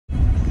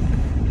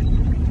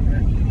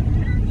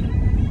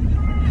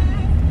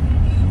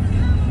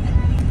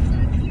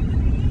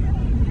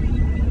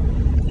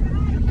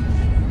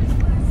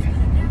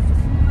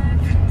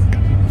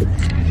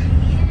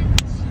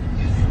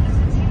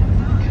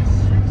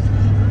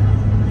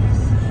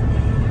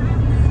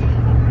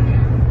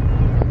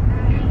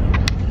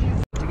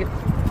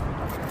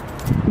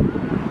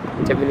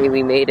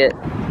we made it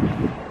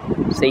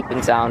safe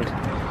and sound.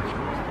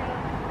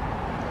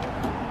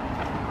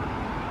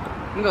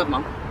 I'm good,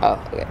 Mom. Oh,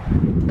 okay.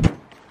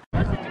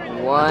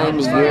 1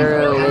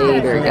 year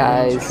later,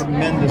 guys.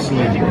 Tremendously.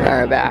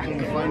 We're back.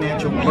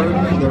 Financial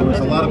burden. There was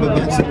a lot of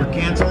events that were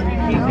canceled.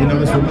 You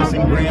notice we're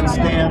missing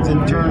grandstands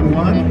in turn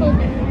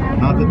 1.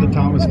 Not that the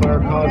Thomas fire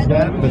caused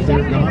that, but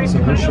they're gone, so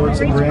we're short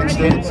some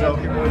grandstands. So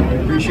we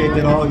appreciate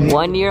that all of you.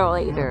 1 year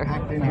later.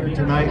 Packed in here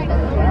tonight.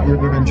 You're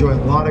going to enjoy a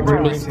lot of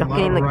great racing, a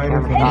lot of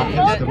riders,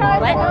 the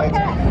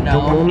modifieds, the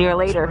 1 year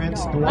later.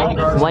 sprints, the wild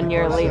cards. 1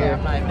 year later.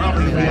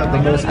 Probably we have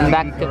the most I'm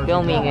back to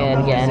filming it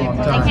again.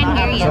 I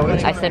can hear you.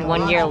 I said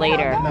 1 year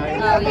later.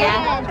 Oh,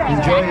 yeah?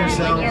 Enjoy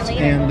yourselves,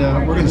 and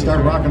we're going to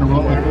start rocking and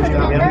rolling. First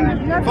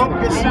out,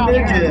 Focus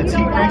Midgets,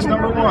 heat race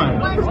number 1.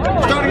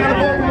 Starting out of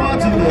Bolton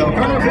Watsonville,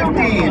 corner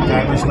 15.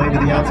 Tyler Slade to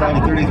the outside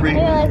of 33.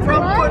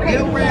 From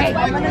Foothill Ranch,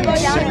 Mike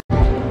Leach.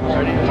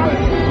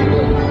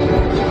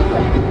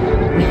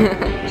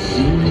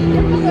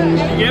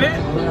 Get it?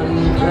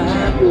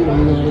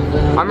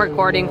 I'm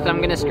recording, so I'm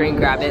gonna screen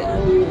grab it.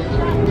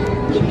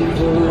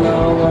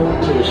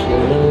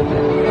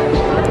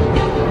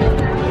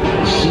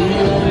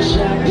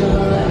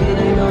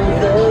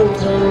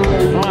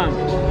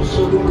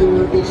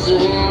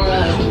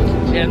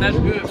 Yeah, that's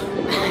good.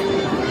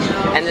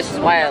 And this is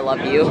why I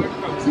love you.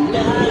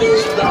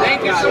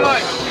 Thank you so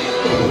much.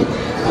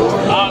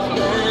 Awesome.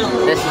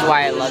 This is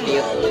why I love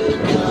you.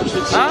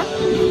 Huh?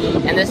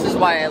 And this is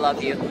why I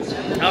love you.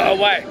 Oh,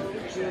 why?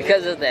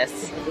 Because of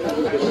this.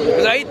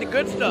 Because I eat the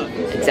good stuff.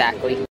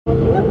 Exactly.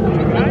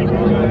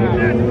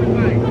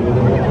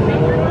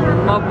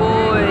 My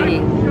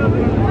boy.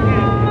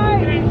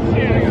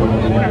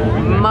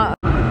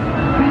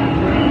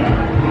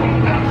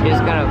 She's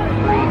gonna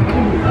freak.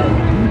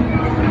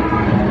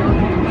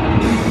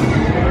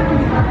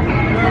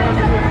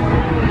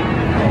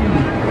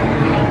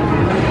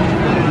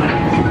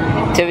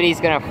 Activity's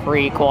gonna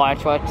freak.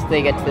 Watch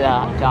they get to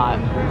that dot.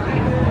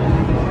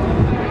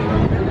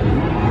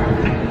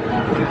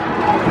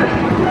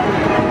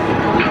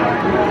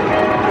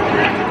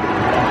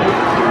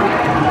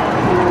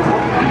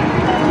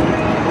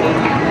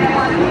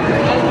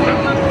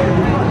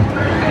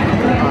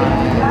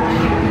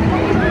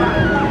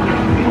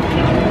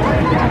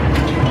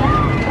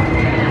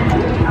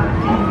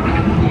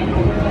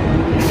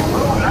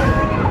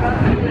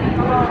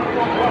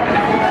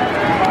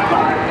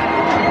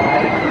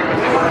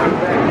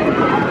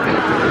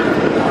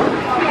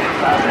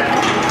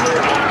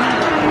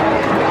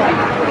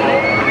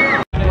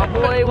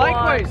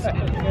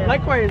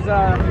 Likewise,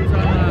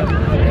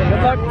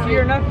 good luck to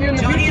your nephew in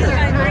the future.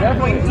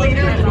 Definitely.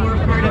 Leader in the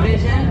North Car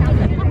Division,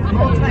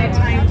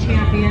 multi-time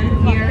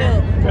champion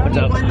here. What's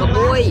up? My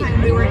boy.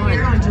 We were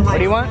here on July What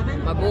do you want?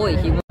 7th. My boy,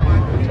 he won.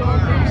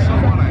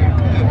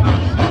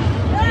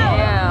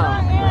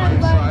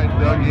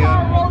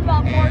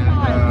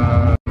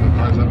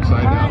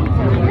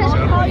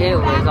 It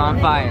was on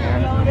fire.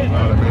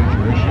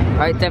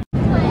 Right there.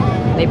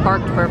 They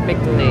parked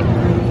perfectly.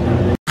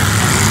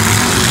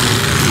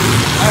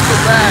 After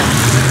that.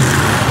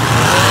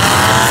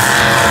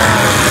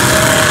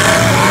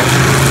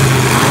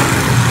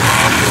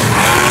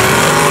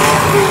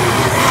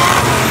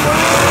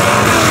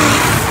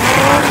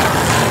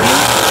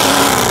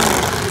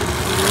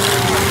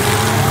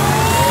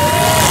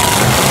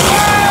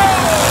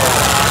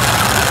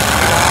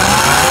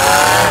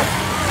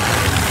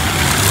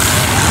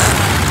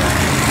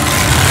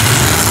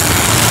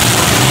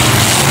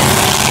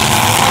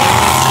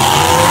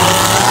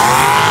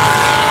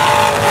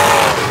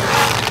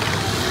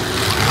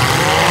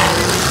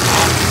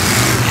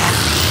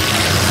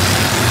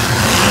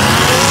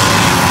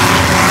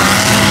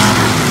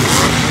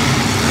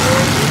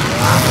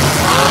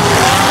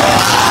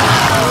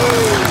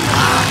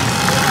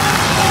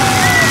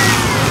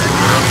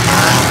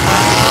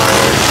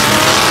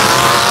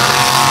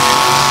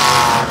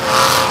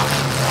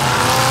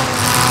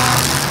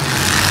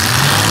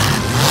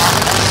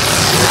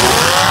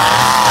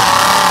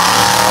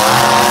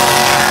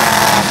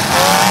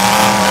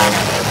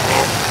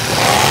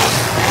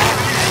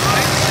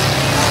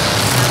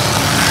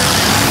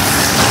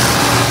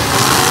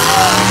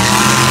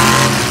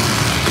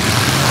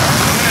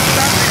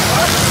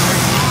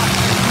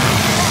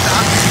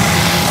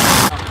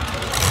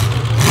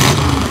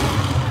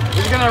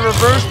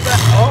 Reverse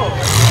that. Oh.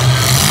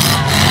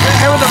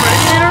 Hit with the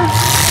radiator?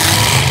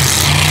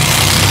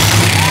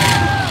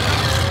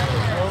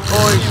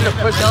 Oh, you should have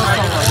pushed those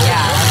somewhere.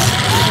 Yeah.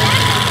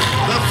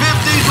 The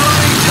 50's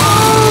running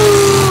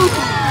Joe.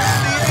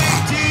 And the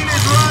 18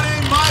 is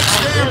running Mike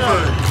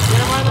Stanford.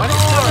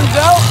 Something's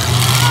out.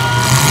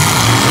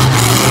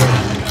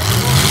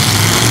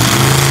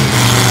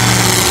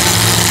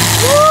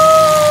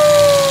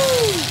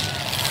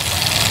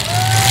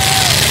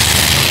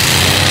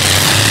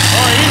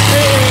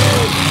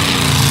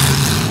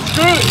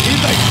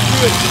 He's like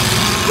good.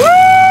 Woo!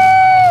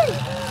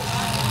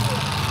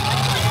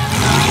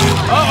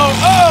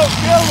 Uh-oh,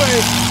 Gilway.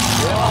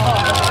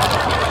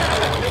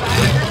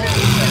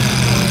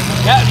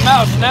 Cat and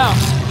mouse now.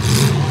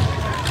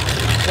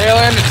 Tail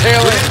end to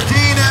tail end.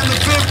 15 and the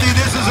 50.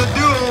 This is a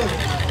duel.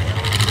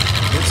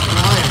 It's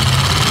flying.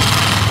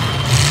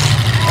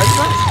 That's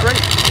not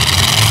straight.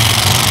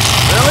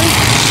 Really?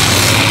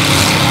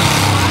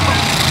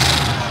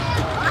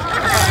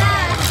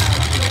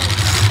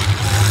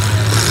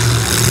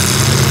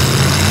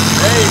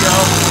 There you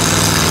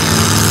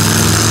go.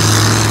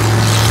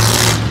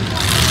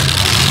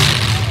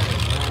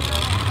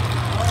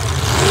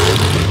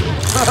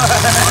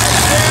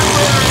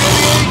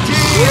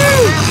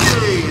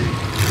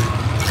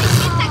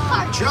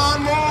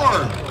 John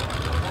Moore.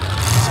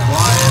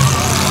 Quiet.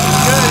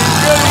 Good, he's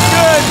good, he's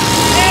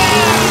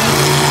good.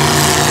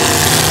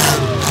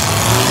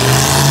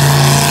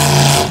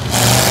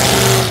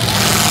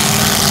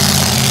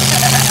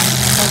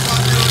 I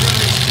thought they were going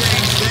to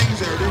exchange things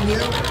there, didn't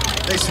you?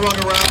 They swung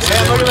around. So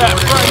Yeah, they look were at that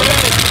doing front it.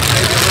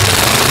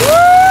 end.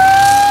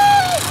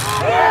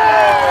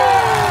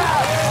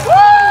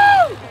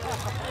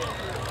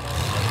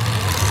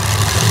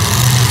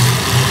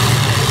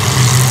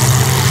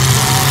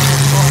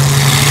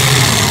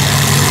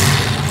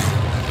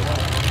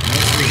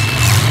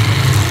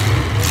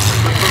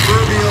 The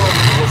proverbial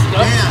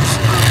dance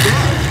of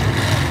death.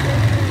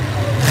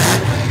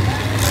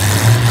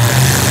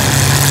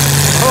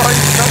 Oh,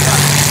 he's stuck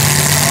on.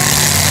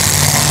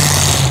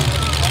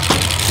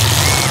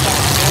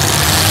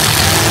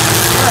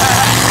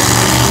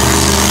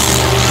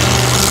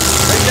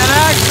 Take that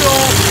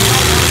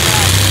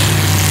axle.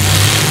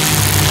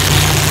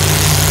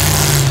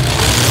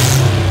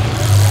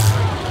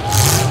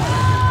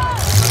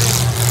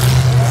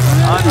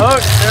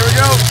 Unhook. There we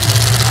go.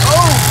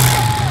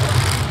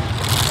 Oh!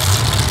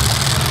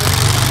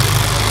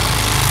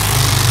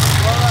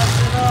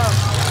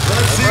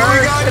 Let's see what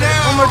we got One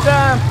now. more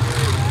time.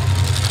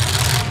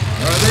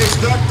 Are they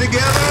stuck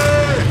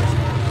together?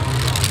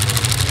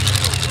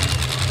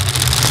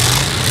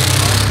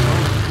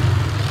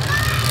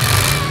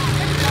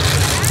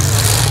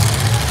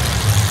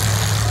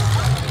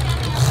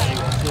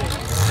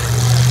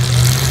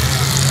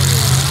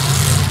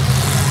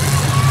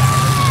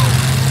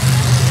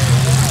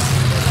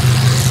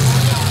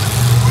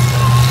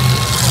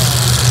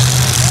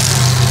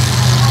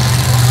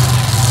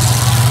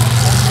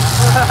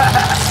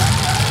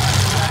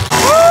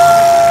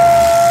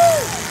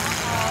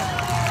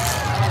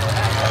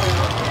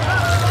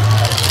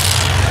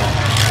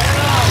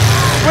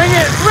 Swing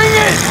it! Swing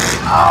it!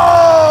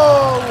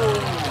 Oh!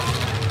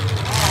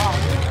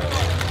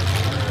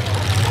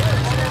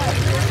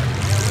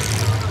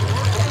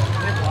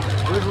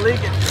 It was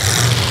leaking.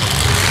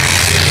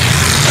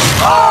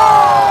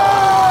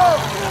 Oh!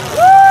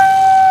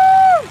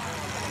 Woo!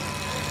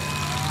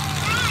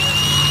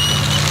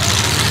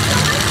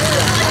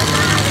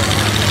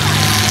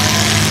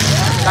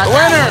 Got The that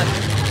winner! one.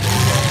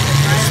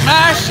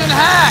 Smash and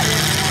hack!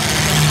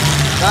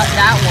 Got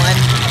that one.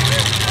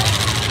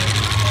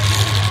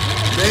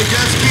 They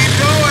just keep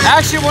going.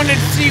 Actually wanted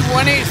to see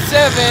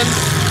 187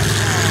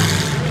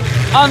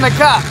 on the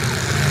cup.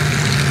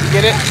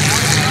 Get it?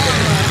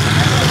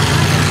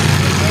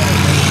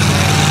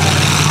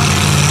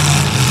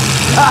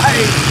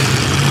 Nice!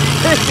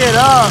 Pick it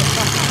up!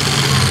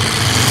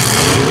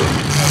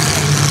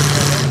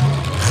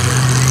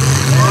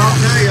 Well, I'll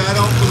tell you, I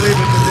don't believe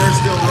it that they're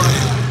still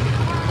running.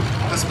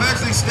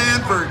 Especially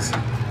Stanford's.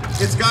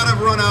 It's got to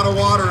have run out of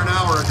water an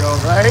hour ago.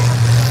 Right?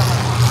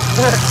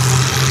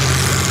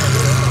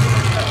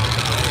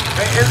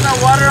 Hey, isn't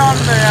there water on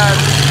the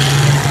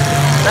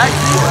back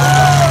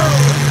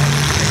seat?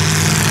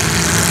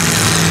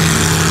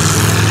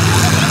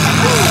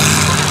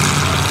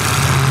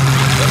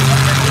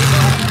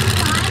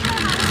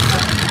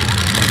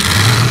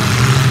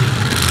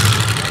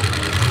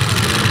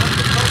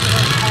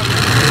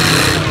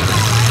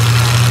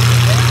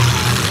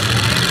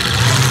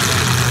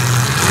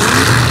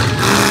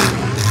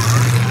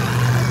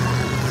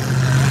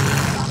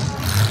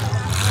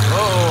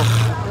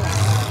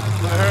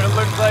 It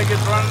looks like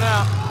it's running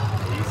out.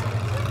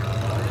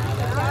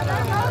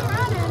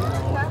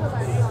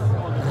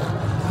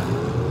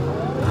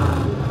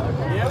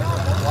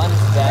 One's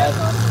dead.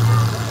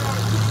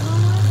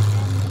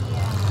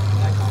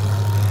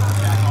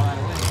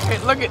 Hey,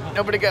 look it.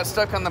 Nobody got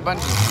stuck on the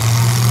bungee.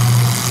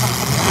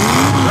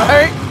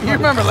 Right? You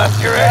remember last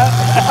year, right?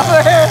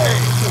 Hey!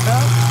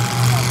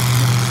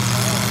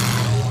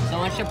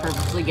 Someone should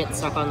purposely get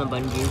stuck on the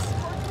bungees.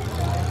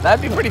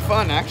 That'd be pretty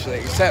fun, actually.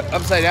 Except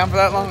upside down for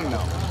that long? No.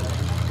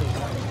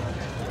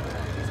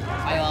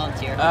 I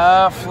volunteer.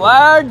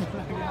 Flag?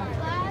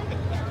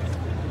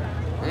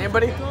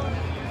 Anybody?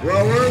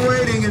 Well, we're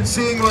waiting and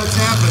seeing what's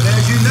happened.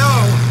 As you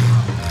know,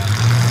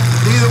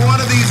 neither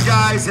one of these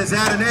guys has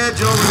had an edge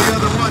over the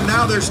other one.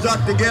 Now they're stuck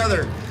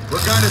together.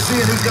 We're kind of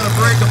seeing who's going to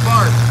break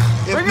apart.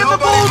 If Bring in the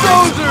nobody breaks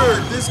bulldozer!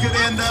 apart, this could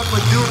end up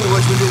with duel,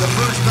 which would be the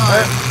first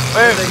time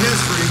in the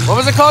history. What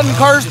was it called in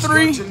Cars 3?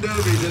 Destruction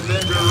Derbies at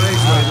Denver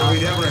Raceway that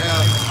we'd ever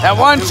have. That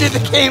one shit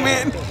that came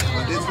in.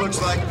 This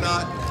looks like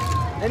not.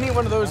 I need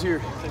one of those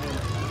here.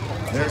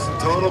 There's some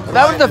total.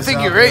 That was the quietness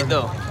figure out eight,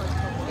 there. though.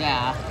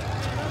 Yeah.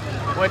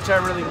 Which I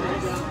really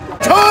need.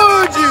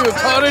 Told you,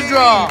 caught a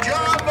draw.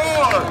 John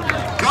Moore.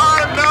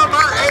 Car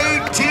number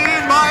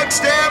 18, Mike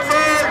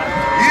Stanford.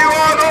 You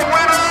are the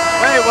winner.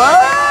 Wait, what?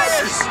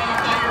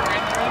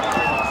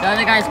 The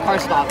other guy's car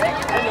stopped.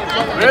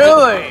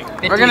 Really?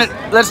 50. We're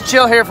gonna, let's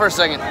chill here for a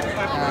second.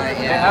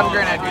 Yeah. Have a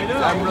great idea.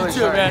 I'm really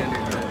sorry.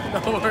 No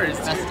worries.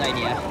 Best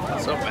idea.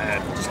 So bad.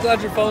 Just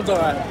glad your phone's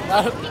alright.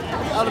 That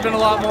would have been a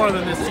lot more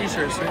than this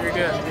t-shirt, so you're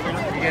good.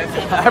 You're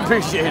good. I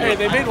appreciate Hey, it.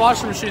 they made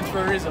washing machines for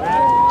a reason,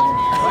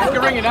 right? You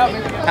can ring it out.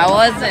 How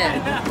was it?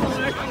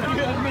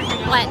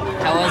 What?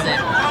 How was it?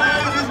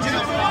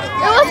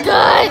 It was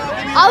good.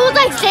 I was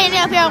like standing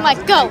up here. I'm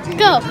like, go,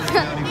 go.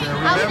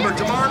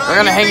 We're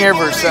gonna hang here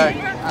for a sec.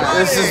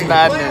 This is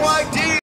madness.